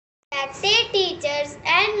Respected teachers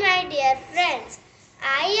and my dear friends,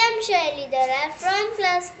 I am Shailidhara from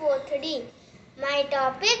class 4th D. My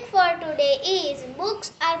topic for today is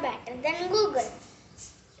books are better than Google.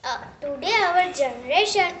 Today our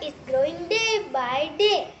generation is growing day by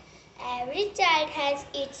day. Every child has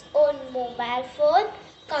its own mobile phone,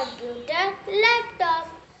 computer, laptop.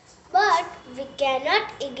 But we cannot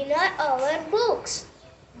ignore our books.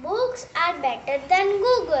 Books are better than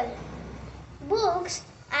Google. Books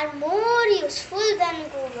are more useful than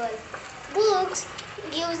Google. Books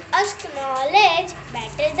gives us knowledge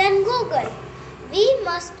better than Google. We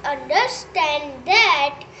must understand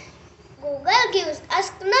that Google gives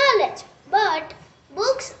us knowledge, but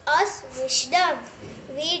books us wisdom.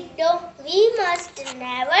 We must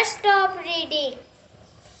never stop reading.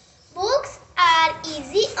 Books are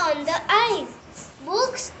easy on the eyes.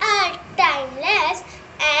 Books are timeless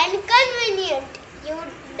and convenient. You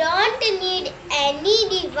don't need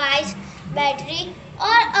any device, battery,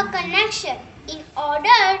 or a connection in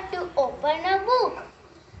order to open a book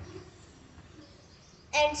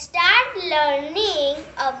and start learning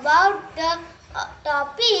about the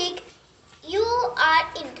topic you are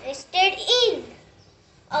interested in.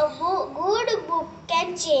 A good book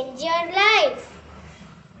can change your life.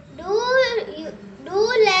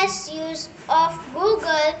 Do less use of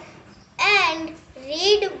Google and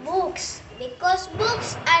read books because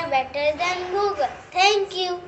books are better than Google. Thank you.